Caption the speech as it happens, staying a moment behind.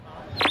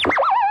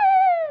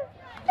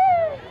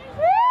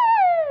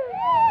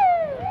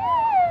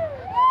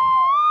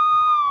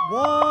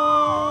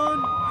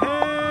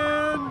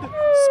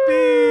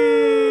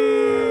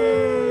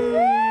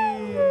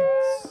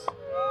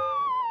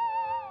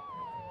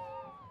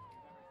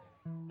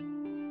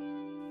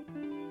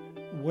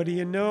What do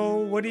you know?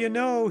 What do you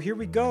know? Here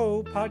we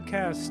go.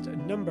 Podcast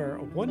number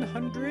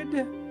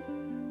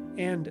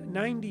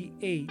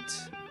 198.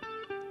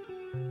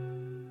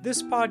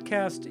 This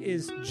podcast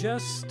is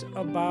just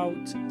about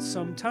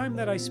some time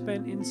that I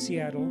spent in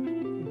Seattle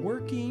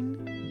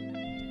working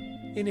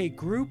in a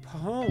group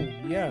home.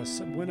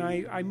 Yes, when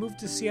I moved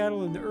to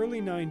Seattle in the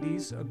early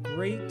 90s, a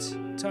great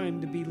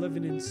time to be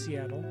living in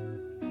Seattle.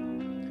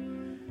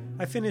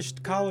 I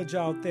finished college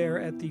out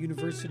there at the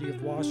University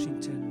of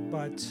Washington,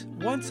 but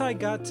once I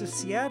got to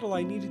Seattle,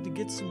 I needed to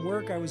get some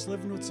work. I was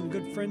living with some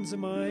good friends of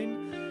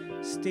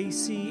mine,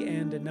 Stacy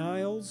and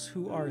Niles,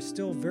 who are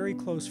still very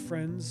close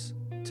friends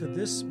to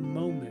this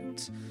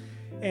moment.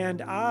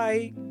 And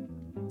I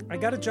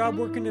got a job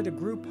working at a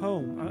group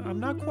home. I'm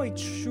not quite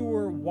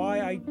sure why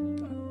I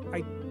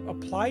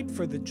applied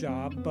for the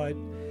job, but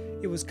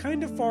it was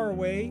kind of far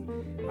away.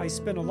 I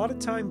spent a lot of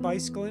time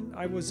bicycling.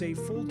 I was a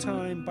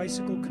full-time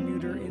bicycle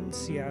commuter in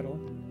Seattle.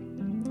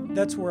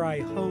 That's where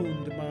I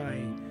honed my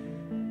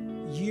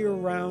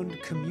year-round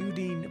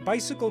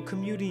bicycle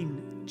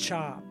commuting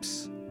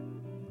chops.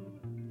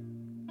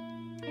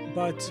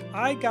 But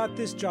I got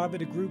this job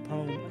at a group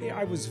home.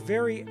 I was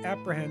very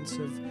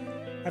apprehensive.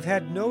 I've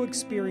had no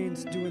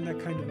experience doing that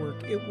kind of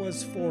work. It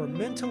was for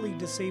mentally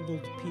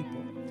disabled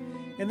people.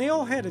 And they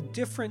all had a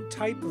different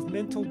type of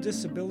mental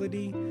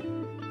disability.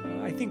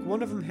 I think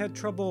one of them had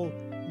trouble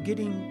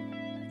getting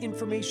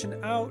information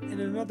out,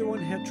 and another one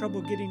had trouble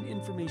getting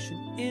information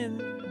in.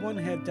 One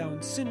had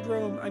Down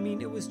syndrome. I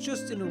mean, it was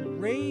just an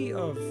array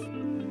of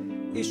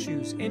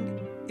issues.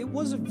 And it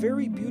was a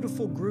very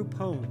beautiful group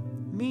home,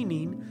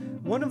 meaning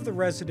one of the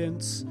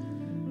residents'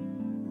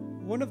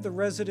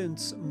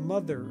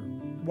 mother,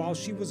 while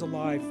she was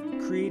alive,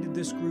 created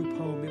this group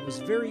home. It was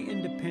very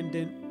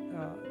independent.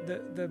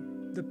 The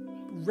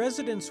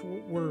residents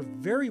were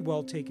very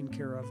well taken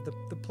care of.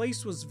 The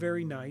place was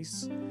very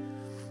nice.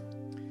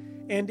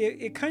 And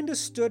it kind of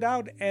stood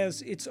out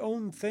as its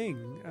own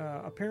thing.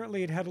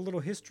 Apparently it had a little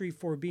history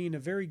for being a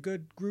very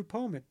good group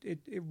home. It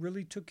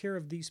really took care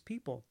of these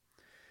people.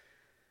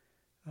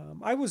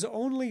 I was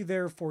only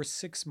there for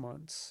 6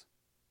 months.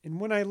 And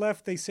when I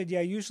left, they said,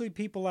 yeah, usually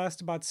people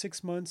last about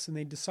 6 months and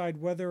they decide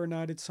whether or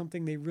not it's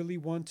something they really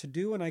want to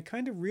do. And I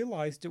kind of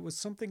realized it was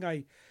something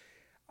I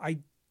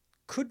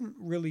couldn't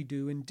really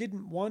do and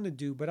didn't want to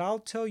do. But I'll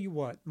tell you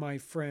what, my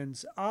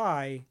friends,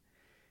 I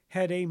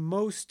had a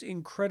most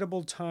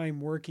incredible time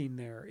working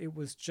there. It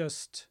was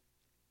just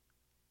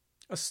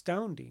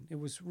astounding. It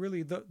was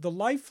really the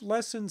life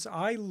lessons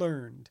I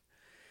learned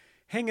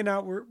hanging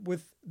out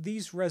with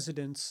these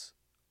residents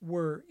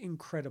were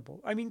incredible.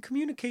 I mean,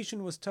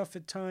 communication was tough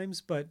at times,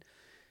 but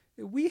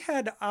we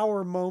had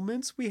our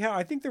moments.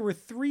 I think there were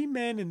 3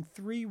 men and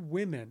 3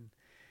 women.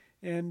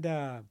 And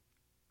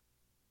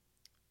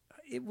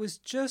it was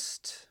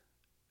just,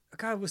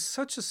 God, it was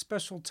such a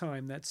special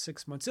time, that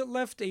 6 months. It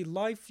left a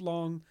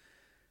lifelong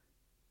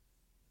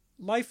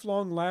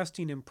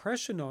lasting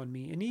impression on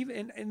me.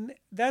 And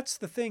that's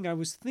the thing. I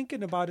was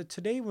thinking about it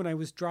today when I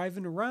was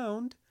driving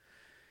around.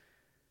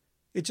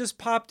 It just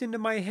popped into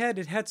my head.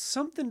 It had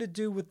something to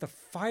do with the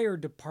fire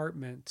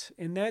department.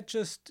 And that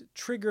just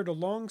triggered a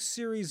long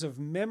series of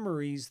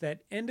memories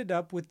that ended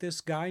up with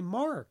this guy,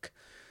 Mark,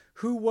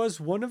 who was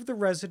one of the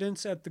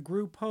residents at the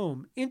group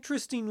home.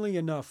 Interestingly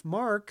enough,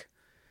 Mark,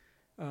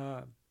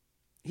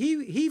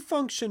 he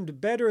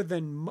functioned better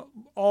than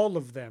all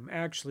of them,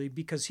 actually,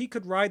 because he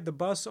could ride the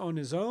bus on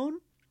his own.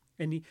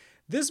 And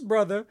this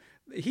brother,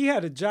 he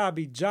had a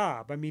jobby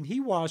job. I mean, he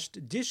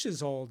washed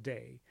dishes all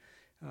day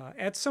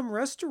at some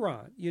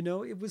restaurant. You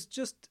know, it was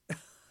just,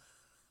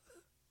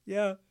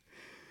 yeah,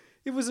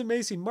 it was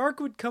amazing. Mark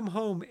would come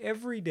home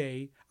every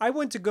day. I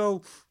had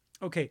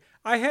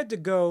to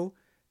go.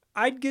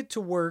 I'd get to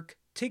work,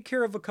 take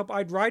care of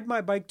I'd ride my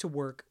bike to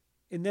work,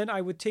 and then I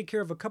would take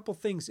care of a couple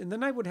things, and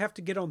then I would have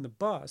to get on the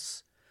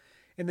bus,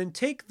 and then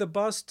take the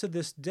bus to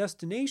this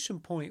destination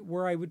point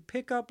where I would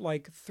pick up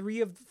like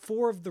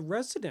 4 of the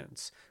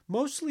residents,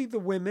 mostly the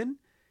women,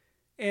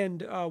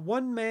 and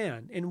 1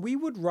 man, and we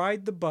would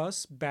ride the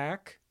bus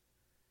back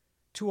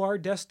to our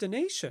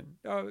destination,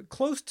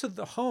 close to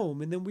the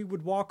home, and then we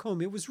would walk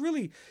home. It was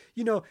really,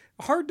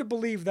 hard to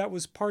believe that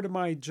was part of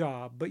my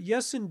job, but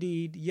yes,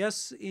 indeed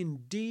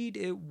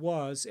it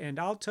was. And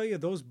I'll tell you,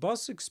 those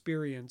bus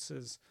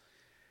experiences,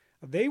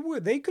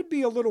 they could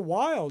be a little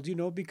wild,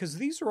 because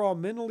these are all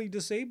mentally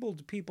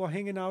disabled people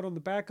hanging out on the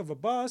back of a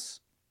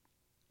bus.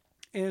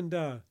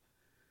 And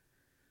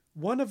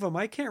one of them,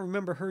 I can't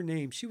remember her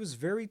name. She was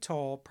very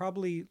tall,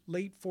 probably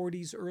late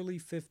 40s, early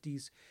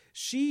 50s.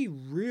 She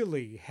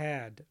really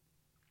had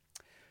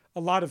a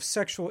lot of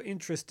sexual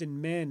interest in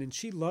men, and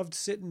she loved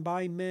sitting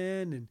by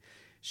men, and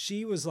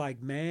she was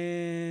like,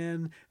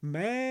 man,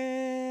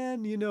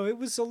 it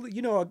was,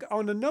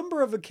 on a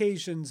number of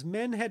occasions,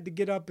 men had to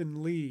get up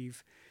and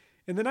leave.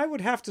 And then I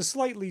would have to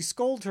slightly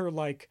scold her,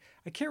 like,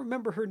 I can't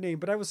remember her name,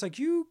 but I was like,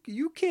 you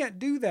can't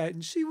do that.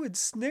 And she would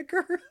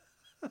snicker.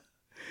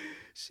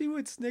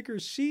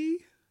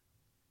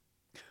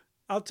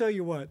 I'll tell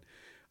you what,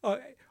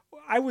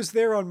 I was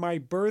there on my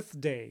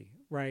birthday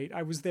right?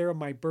 I was there on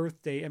my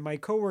birthday, and my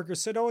coworker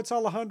said, "Oh, it's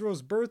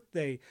Alejandro's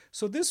birthday."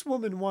 So this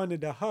woman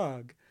wanted a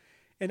hug.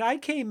 And I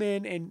came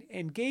in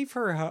and gave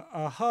her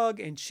a hug,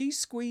 and she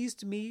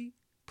squeezed me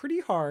pretty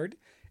hard.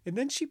 And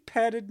then she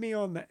patted me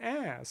on the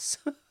ass.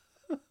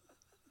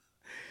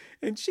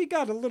 And she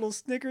got a little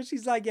snicker.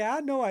 She's like, "Yeah, I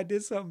know I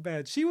did something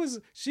bad." She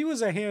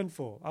was a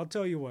handful. I'll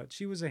tell you what,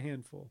 she was a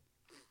handful.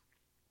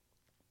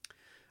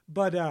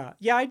 But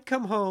yeah, I'd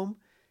come home,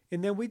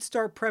 and then we'd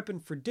start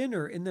prepping for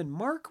dinner, and then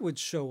Mark would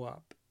show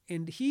up,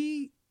 and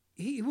he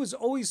was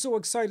always so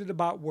excited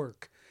about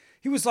work.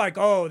 He was like,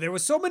 "Oh, there were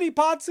so many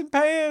pots and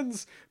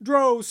pans,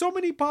 Dro, so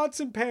many pots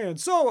and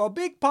pans. So,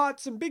 big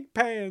pots and big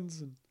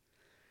pans." And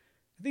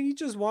I think he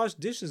just washed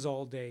dishes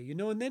all day,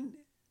 and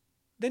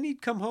then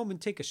he'd come home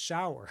and take a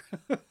shower.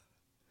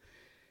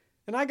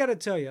 And I got to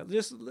tell you,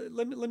 just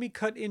let me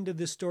cut into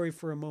this story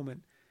for a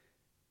moment.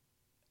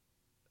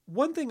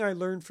 One thing I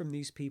learned from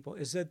these people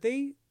is that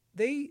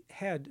they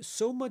had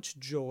so much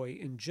joy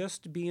in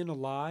just being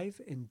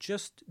alive and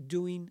just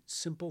doing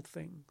simple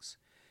things.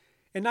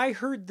 And I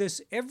heard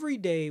this every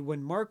day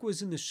when Mark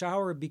was in the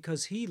shower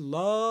because he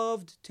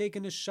loved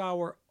taking a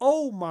shower.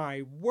 Oh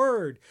my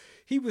word.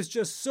 He was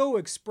just so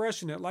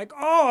expressionate, like,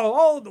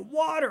 oh, the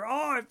water.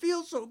 Oh, it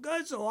feels so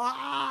good, so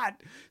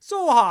hot.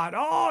 So hot.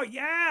 Oh,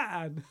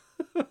 yeah.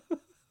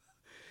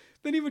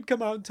 Then he would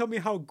come out and tell me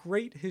how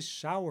great his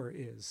shower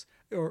is,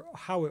 or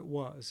how it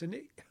was. And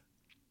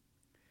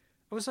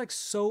I was like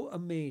so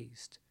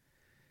amazed.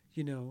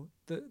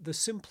 The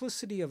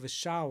simplicity of a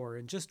shower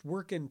and just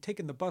working,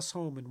 taking the bus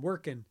home and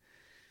working,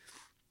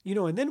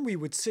 and then we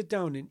would sit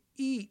down and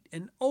eat.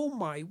 And oh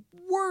my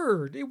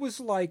word, it was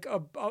like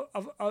a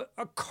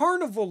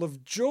carnival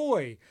of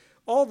joy.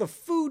 All the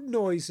food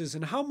noises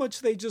and how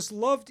much they just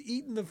loved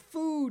eating the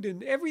food,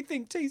 and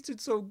everything tasted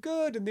so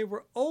good, and they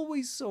were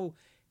always so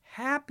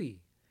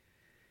happy.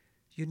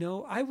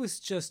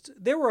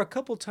 There were a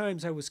couple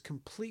times I was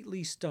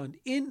completely stunned,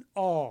 in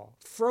awe,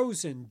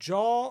 frozen,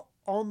 jaw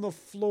on the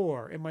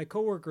floor. And my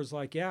coworker's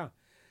like, "Yeah,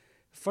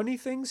 funny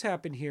things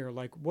happen here,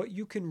 like what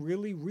you can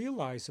really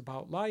realize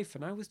about life."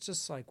 And I was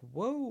just like,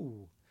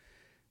 whoa,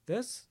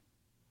 that's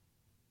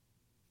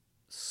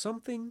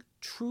something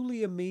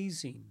truly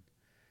amazing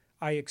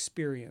I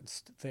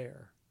experienced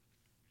there.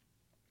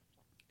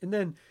 And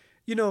then,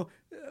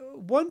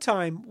 one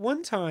time,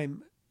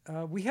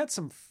 we had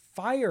some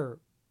fire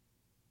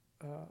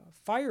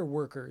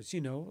workers,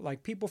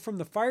 like people from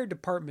the fire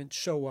department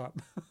show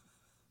up.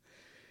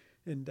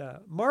 And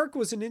Mark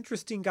was an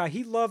interesting guy.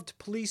 He loved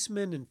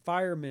policemen and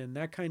firemen,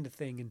 that kind of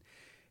thing. And,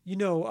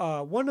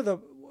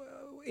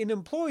 an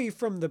employee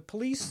from the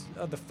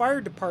the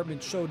fire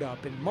department showed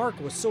up, and Mark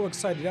was so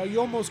excited. You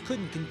almost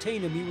couldn't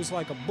contain him. He was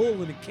like a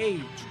bull in a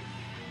cage.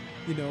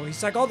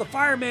 He's like, "Oh, the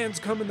fireman's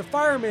coming, the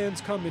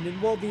fireman's coming."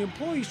 And well, the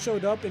employee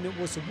showed up, and it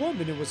was a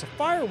woman. It was a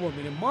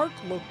firewoman. And Mark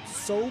looked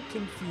so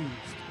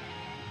confused.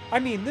 I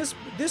mean, this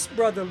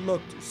brother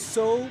looked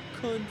so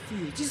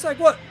confused. He's like,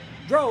 "What,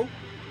 Dro,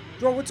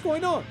 what's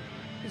going on?"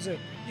 He said,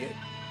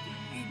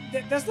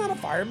 "That's not a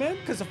fireman,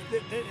 because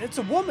it's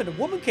a woman. A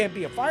woman can't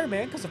be a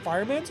fireman because a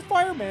fireman's a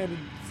fireman, and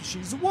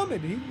she's a woman."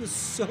 He was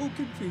so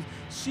confused.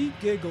 She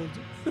giggled.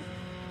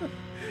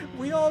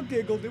 We all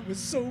giggled. It was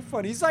so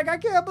funny. He's like, "I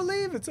can't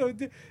believe it. So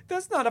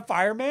that's not a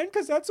fireman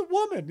because that's a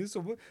woman.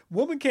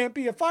 Woman can't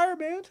be a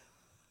fireman."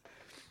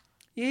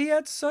 He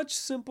had such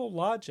simple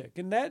logic,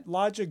 and that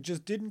logic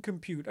just didn't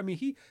compute. I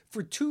mean,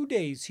 for 2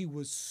 days, he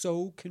was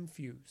so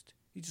confused.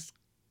 He just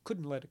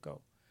couldn't let it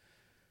go.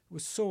 It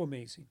was so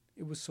amazing.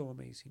 It was so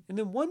amazing. And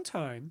then one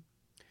time,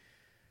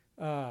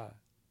 there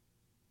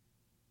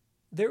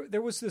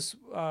was this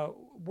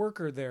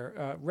worker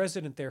there,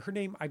 resident there. Her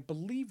name, I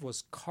believe,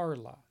 was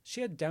Carla. She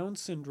had Down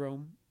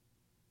syndrome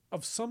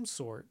of some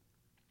sort.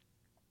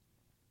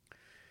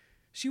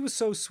 She was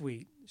so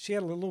sweet. She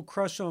had a little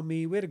crush on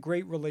me. We had a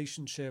great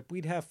relationship.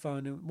 We'd have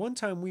fun. And one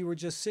time we were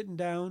just sitting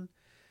down,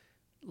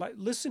 like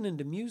listening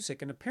to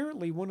music, and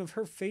apparently one of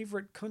her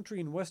favorite country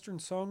and western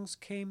songs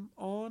came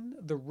on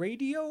the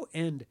radio,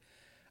 and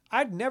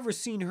I'd never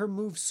seen her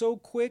move so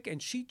quick,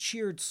 and she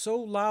cheered so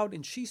loud,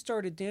 and she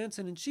started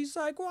dancing, and she's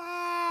like,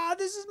 "Wow,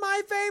 this is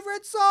my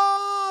favorite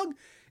song!"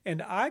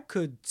 And I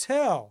could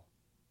tell,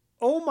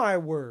 oh my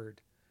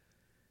word.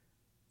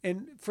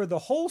 And for the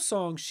whole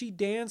song, she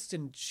danced,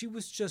 and she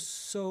was just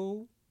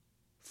so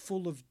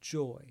full of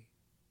joy.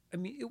 I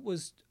mean, it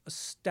was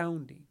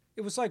astounding.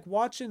 It was like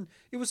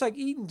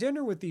eating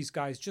dinner with these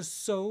guys,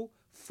 just so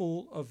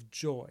full of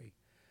joy.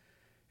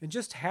 And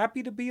just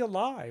happy to be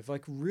alive.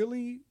 Like,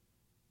 really,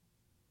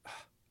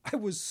 I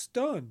was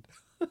stunned.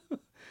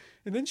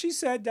 And then she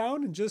sat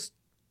down and just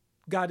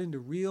got into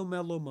real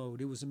mellow mode.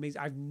 It was amazing.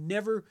 I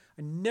never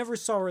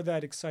saw her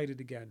that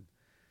excited again.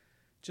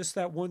 Just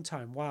that one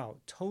time. Wow.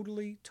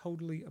 Totally,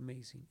 totally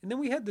amazing. And then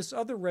we had this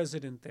other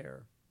resident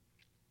there.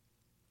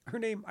 Her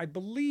name, I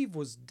believe,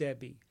 was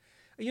Debbie.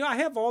 I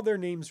have all their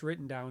names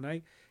written down.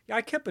 I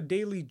kept a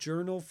daily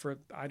journal for,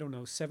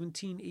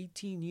 17,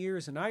 18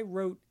 years. And I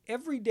wrote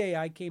every day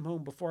I came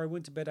home before I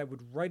went to bed, I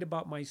would write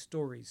about my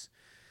stories.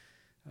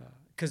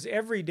 Because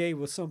every day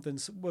was something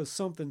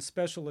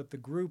special at the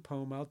group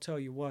home. I'll tell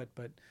you what.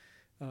 But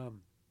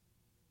um,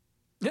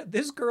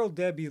 this girl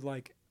Debbie,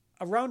 like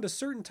around a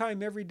certain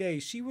time every day,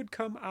 she would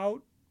come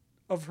out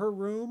of her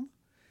room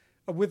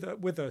with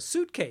a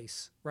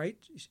suitcase, right,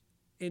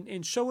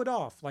 and show it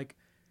off, like,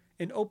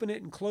 and open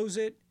it and close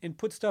it and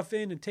put stuff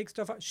in and take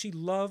stuff out. She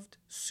loved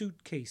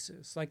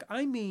suitcases. Like,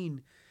 I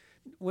mean,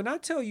 when I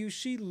tell you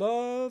she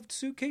loved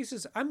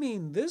suitcases, I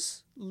mean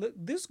this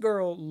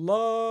girl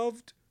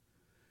loved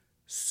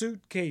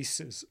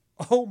suitcases.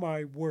 Oh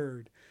my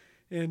word.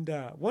 And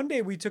one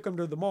day we took him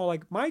to the mall.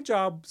 Like, my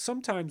job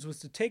sometimes was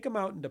to take him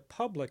out into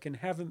public and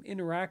have him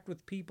interact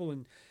with people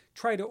and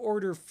try to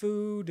order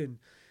food and,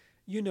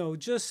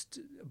 just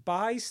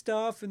buy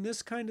stuff and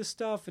this kind of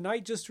stuff. And I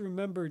just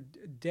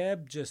remembered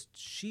Deb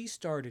she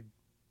started,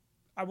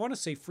 I want to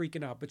say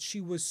freaking out, but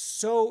she was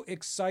so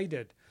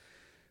excited.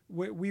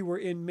 We were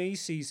in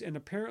Macy's, and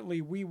apparently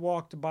we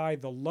walked by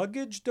the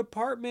luggage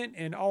department,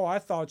 and I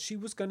thought she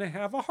was going to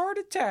have a heart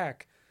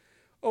attack.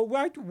 Oh,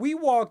 right. We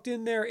walked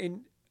in there,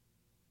 and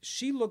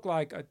she looked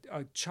like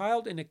a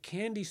child in a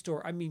candy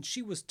store. I mean,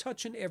 she was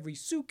touching every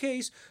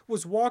suitcase,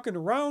 was walking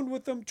around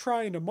with them,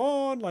 trying them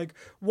on, like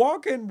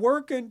walking,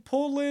 working,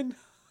 pulling.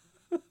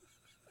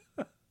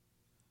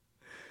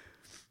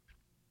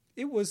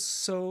 It was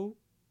so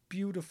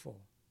beautiful.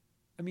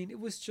 I mean, it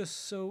was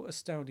just so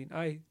astounding.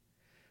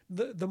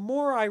 The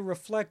more I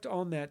reflect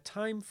on that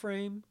time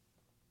frame,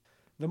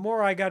 the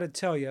more I got to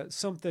tell you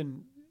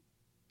something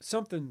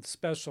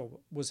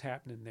special was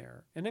happening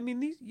there. And I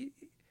mean,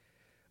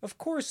 of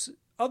course,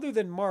 other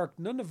than Mark,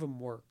 none of them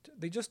worked.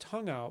 They just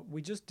hung out.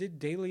 We just did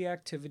daily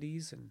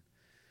activities, and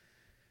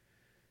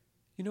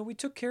we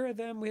took care of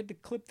them. We had to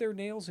clip their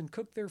nails and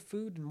cook their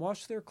food and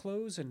wash their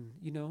clothes, and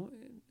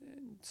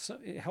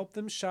help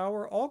them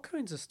shower, all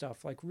kinds of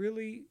stuff. Like,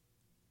 really,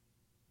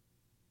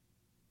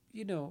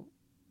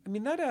 I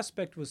mean, that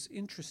aspect was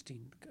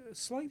interesting.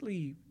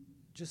 Slightly,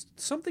 just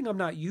something I'm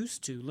not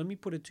used to. Let me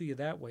put it to you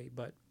that way.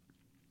 But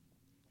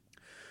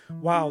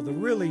wow,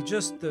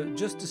 just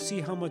to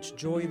see how much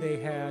joy they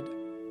had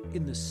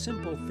in the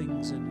simple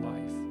things in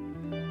life: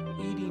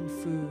 eating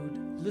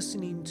food,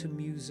 listening to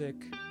music,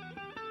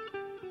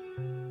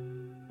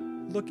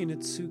 looking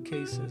at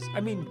suitcases.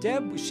 I mean,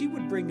 Deb, she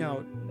would bring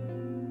out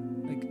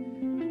like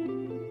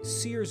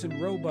Sears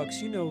and Roebuck,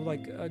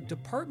 like a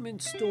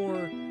department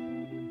store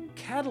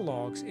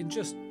catalogs, and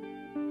just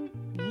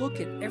look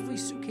at every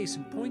suitcase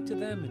and point to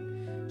them.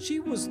 And she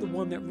was the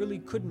one that really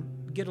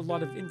couldn't get a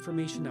lot of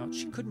information out.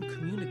 She couldn't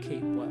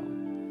communicate well.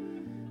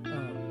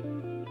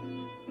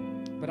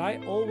 But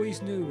I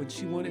always knew when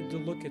she wanted to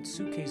look at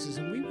suitcases,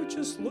 and we would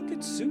just look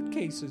at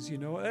suitcases,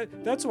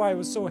 That's why I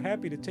was so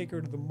happy to take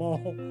her to the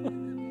mall.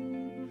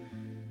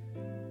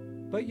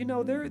 But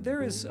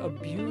there is a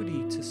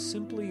beauty to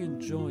simply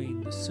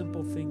enjoying the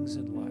simple things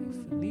in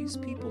life. And these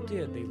people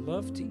did. They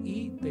loved to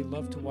eat, they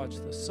loved to watch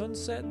the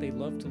sunset, they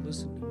loved to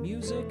listen to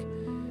music,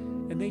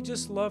 and they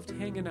just loved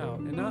hanging out.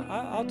 And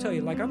I'll tell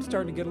you, like, I'm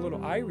starting to get a little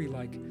irie,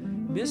 like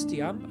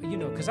misty.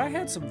 Because I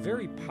had some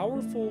very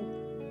powerful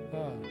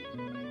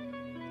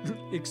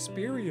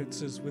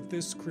experiences with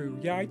this crew.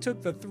 Yeah, I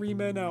took the 3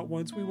 men out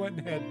once. We went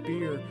and had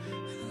beer.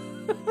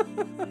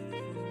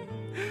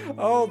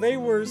 Oh, they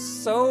were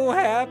so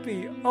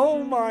happy.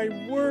 Oh,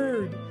 my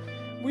word.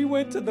 We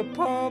went to the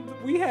pub.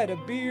 We had a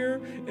beer.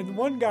 And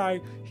one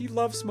guy, he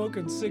loved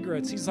smoking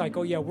cigarettes. He's like,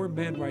 oh, yeah, we're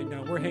men right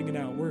now. We're hanging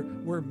out.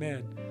 We're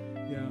men.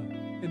 Yeah.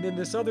 And then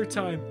this other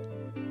time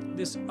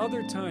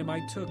I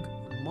took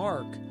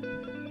Mark.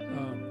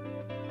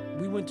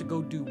 We went to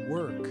go do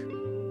work.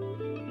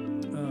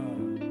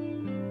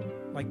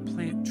 Like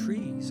plant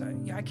trees.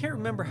 I can't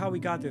remember how we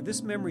got there.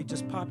 This memory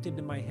just popped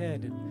into my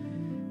head.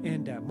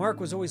 And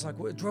Mark was always like,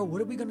 Dro,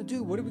 what are we going to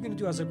do? What are we going to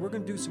do? I was like, we're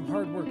going to do some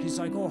hard work. He's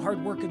like, oh,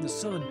 hard work in the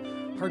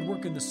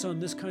sun,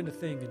 this kind of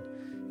thing.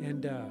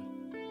 And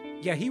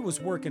yeah, he was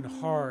working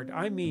hard.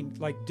 I mean,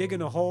 like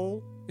digging a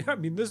hole. I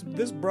mean,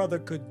 this brother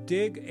could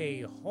dig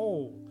a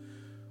hole.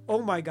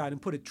 Oh my God,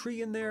 and put a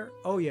tree in there.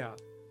 Oh yeah,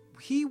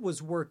 he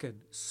was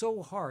working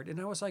so hard.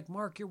 And I was like,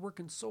 Mark, you're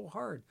working so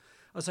hard.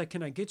 I was like,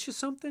 can I get you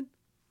something?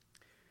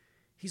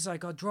 He's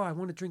like, oh, Dro, I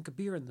want to drink a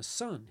beer in the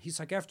sun. He's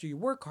like, after you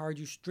work hard,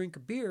 you should drink a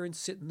beer and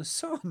sit in the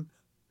sun.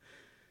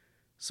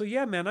 So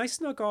yeah, man, I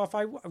snuck off.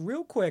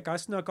 Real quick, I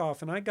snuck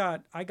off, and I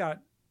got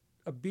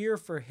a beer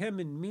for him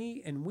and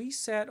me, and we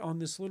sat on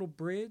this little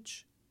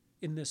bridge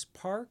in this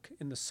park,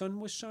 and the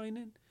sun was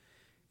shining,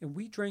 and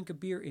we drank a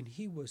beer, and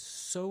he was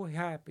so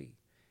happy.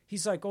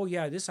 He's like, oh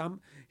yeah,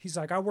 he's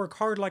like, I work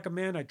hard like a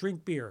man. I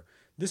drink beer.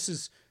 This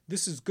is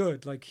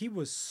good. Like, he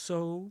was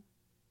so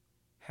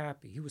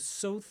happy. He was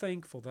so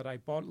thankful that I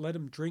let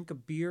him drink a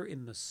beer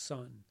in the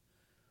sun.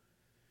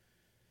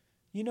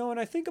 And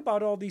I think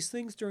about all these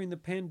things during the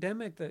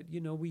pandemic that,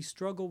 we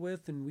struggle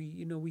with and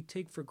we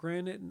take for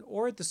granted,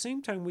 or at the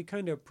same time we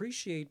kind of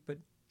appreciate. But,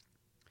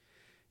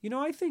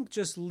 I think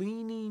just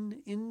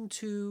leaning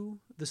into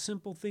the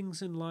simple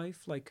things in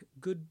life, like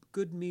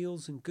good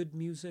meals and good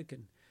music,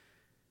 and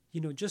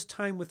just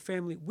time with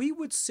family. We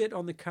would sit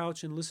on the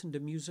couch and listen to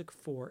music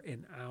for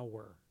an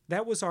hour.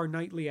 That was our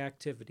nightly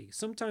activity,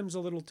 sometimes a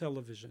little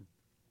television.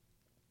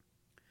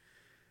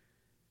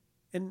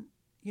 And,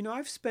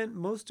 I've spent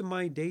most of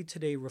my day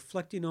today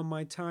reflecting on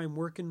my time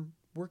working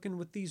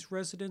with these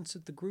residents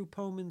at the group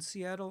home in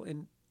Seattle,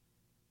 and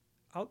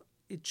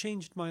it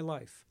changed my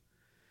life.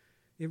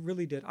 It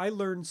really did. I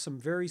learned some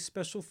very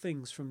special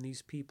things from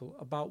these people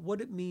about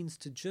what it means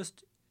to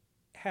just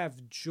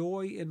have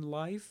joy in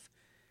life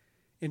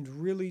and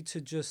really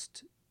to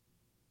just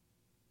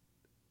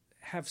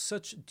have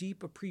such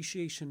deep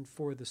appreciation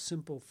for the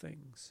simple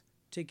things.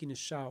 Taking a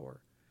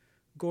shower,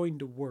 going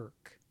to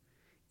work,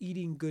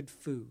 eating good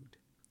food,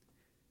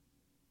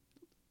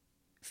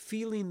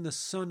 feeling the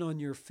sun on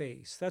your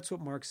face. That's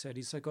what Mark said.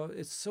 He's like, oh,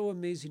 it's so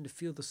amazing to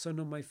feel the sun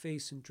on my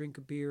face and drink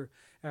a beer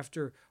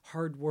after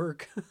hard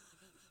work.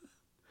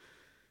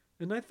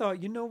 And I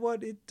thought, you know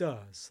what? It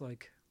does.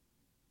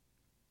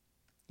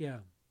 Yeah.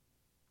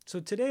 So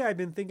today I've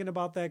been thinking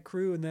about that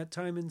crew and that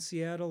time in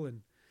Seattle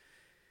and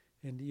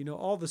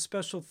all the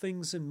special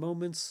things and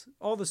moments,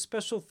 all the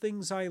special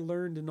things I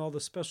learned and all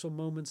the special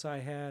moments I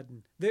had.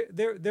 And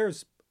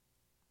there's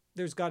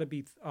got to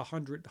be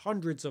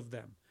hundreds of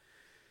them.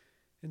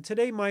 And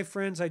today, my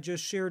friends, I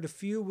just shared a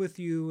few with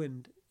you.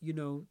 And,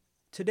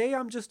 today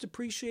I'm just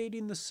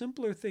appreciating the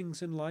simpler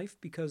things in life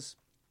because,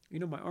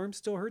 my arm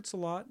still hurts a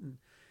lot and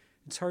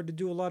it's hard to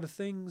do a lot of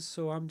things.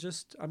 So I'm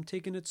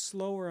taking it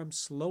slower. I'm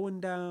slowing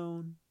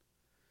down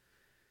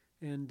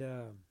and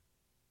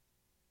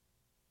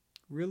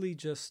really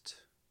just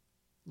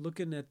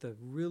looking at the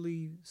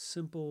really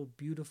simple,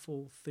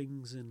 beautiful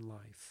things in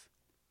life.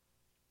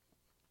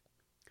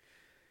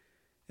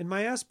 And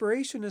my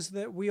aspiration is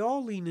that we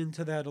all lean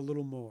into that a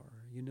little more,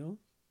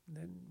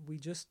 that we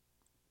just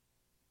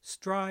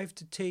strive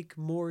to take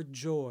more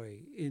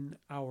joy in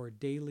our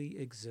daily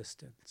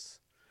existence.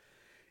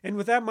 And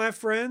with that, my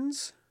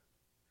friends,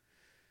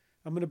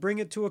 I'm going to bring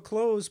it to a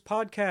close.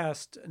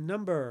 Podcast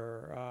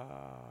number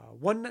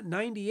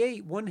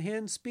 198, One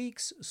Hand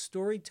Speaks,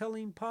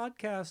 Storytelling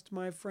Podcast,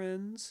 my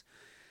friends.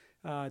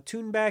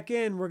 Tune back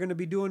in. We're going to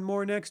be doing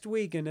more next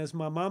week. And as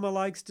my mama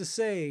likes to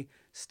say,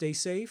 stay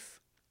safe.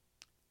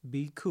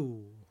 Be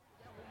cool.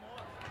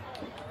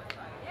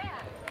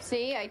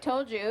 See, I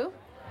told you.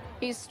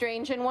 He's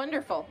strange and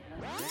wonderful.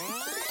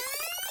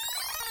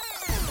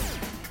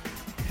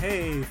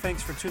 Hey,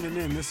 thanks for tuning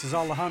in. This is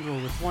Alejandro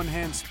with One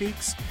Hand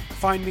Speaks.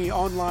 Find me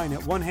online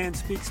at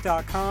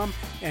onehandspeaks.com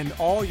and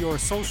all your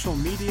social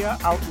media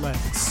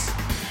outlets.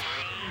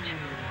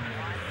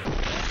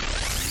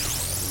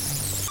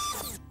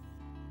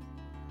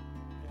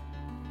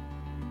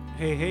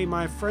 Hey,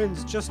 my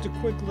friends, just a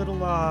quick little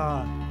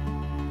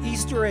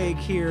Easter egg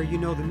here.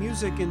 The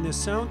music in this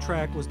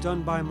soundtrack was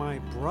done by my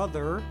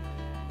brother,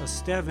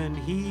 Estevan.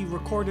 He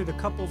recorded a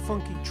couple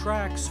funky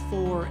tracks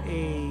for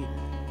a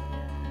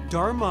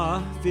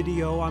Dharma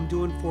video I'm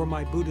doing for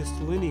my Buddhist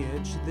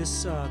lineage.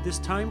 This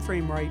time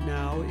frame right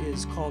now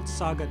is called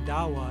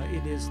Sagadawa.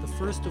 It is the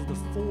first of the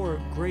 4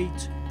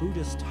 great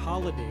Buddhist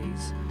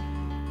holidays,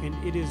 and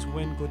it is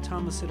when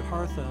Gautama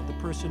Siddhartha, the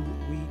person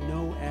we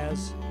know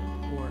as,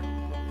 or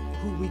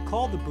who we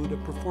call the Buddha,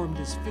 performed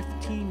his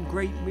 15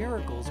 great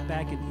miracles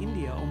back in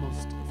India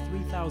almost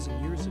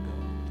 3,000 years ago.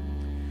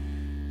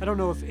 I don't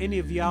know if any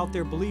of you out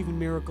there believe in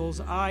miracles.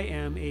 I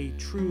am a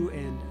true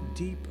and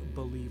deep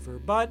believer,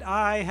 but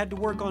I had to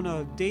work on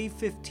a day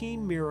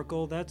 15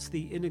 miracle. That's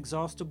the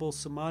inexhaustible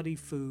samadhi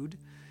food.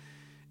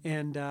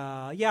 And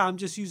I'm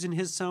just using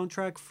his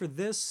soundtrack for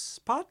this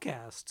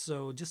podcast.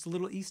 So just a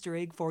little Easter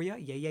egg for you.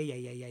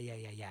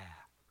 Yeah.